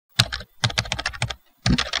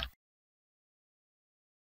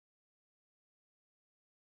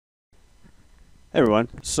Hey everyone.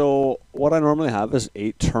 So what I normally have is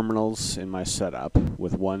 8 terminals in my setup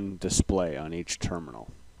with one display on each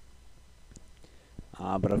terminal.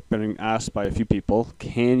 But I've been asked by a few people,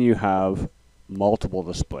 can you have multiple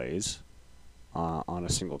displays on a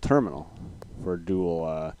single terminal for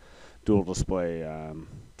dual display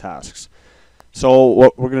tasks? So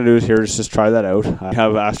what we're going to do here is just try that out. I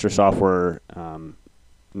have Aster software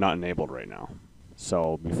not enabled right now.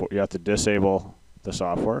 So before you have to disable the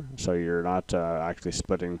software, so you're not actually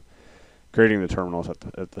creating the terminals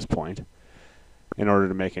at this point, in order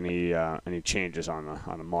to make any changes on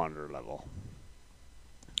a monitor level.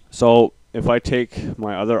 So if I take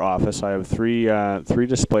my other office, I have three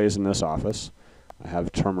displays in this office. I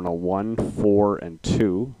have terminal 1, 4, and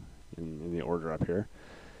 2 in the order up here.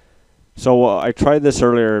 So I tried this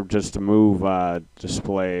earlier just to move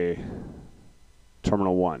display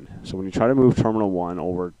terminal 1. So when you try to move terminal 1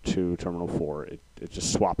 over to terminal 4, it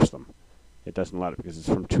just swaps them. It doesn't let it because it's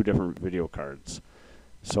from 2 different video cards.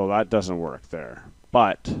 So that doesn't work there.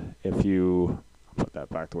 But if you put that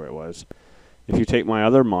back the way it was, if you take my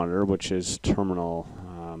other monitor, which is terminal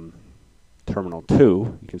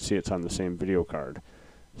 2, you can see it's on the same video card.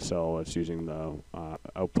 So it's using the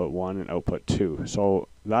output 1 and output 2. So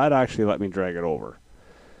that actually let me drag it over.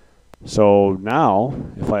 So now,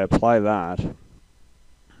 if I apply that,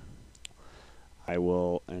 I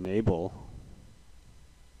will enable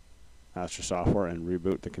Aster software and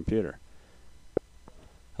reboot the computer.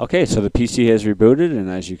 Okay, so the PC has rebooted, and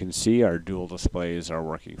as you can see, our dual displays are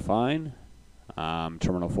working fine.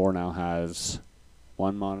 Terminal 4 now has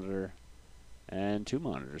 1 monitor and 2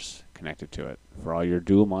 monitors connected to it for all your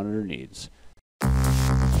dual monitor needs.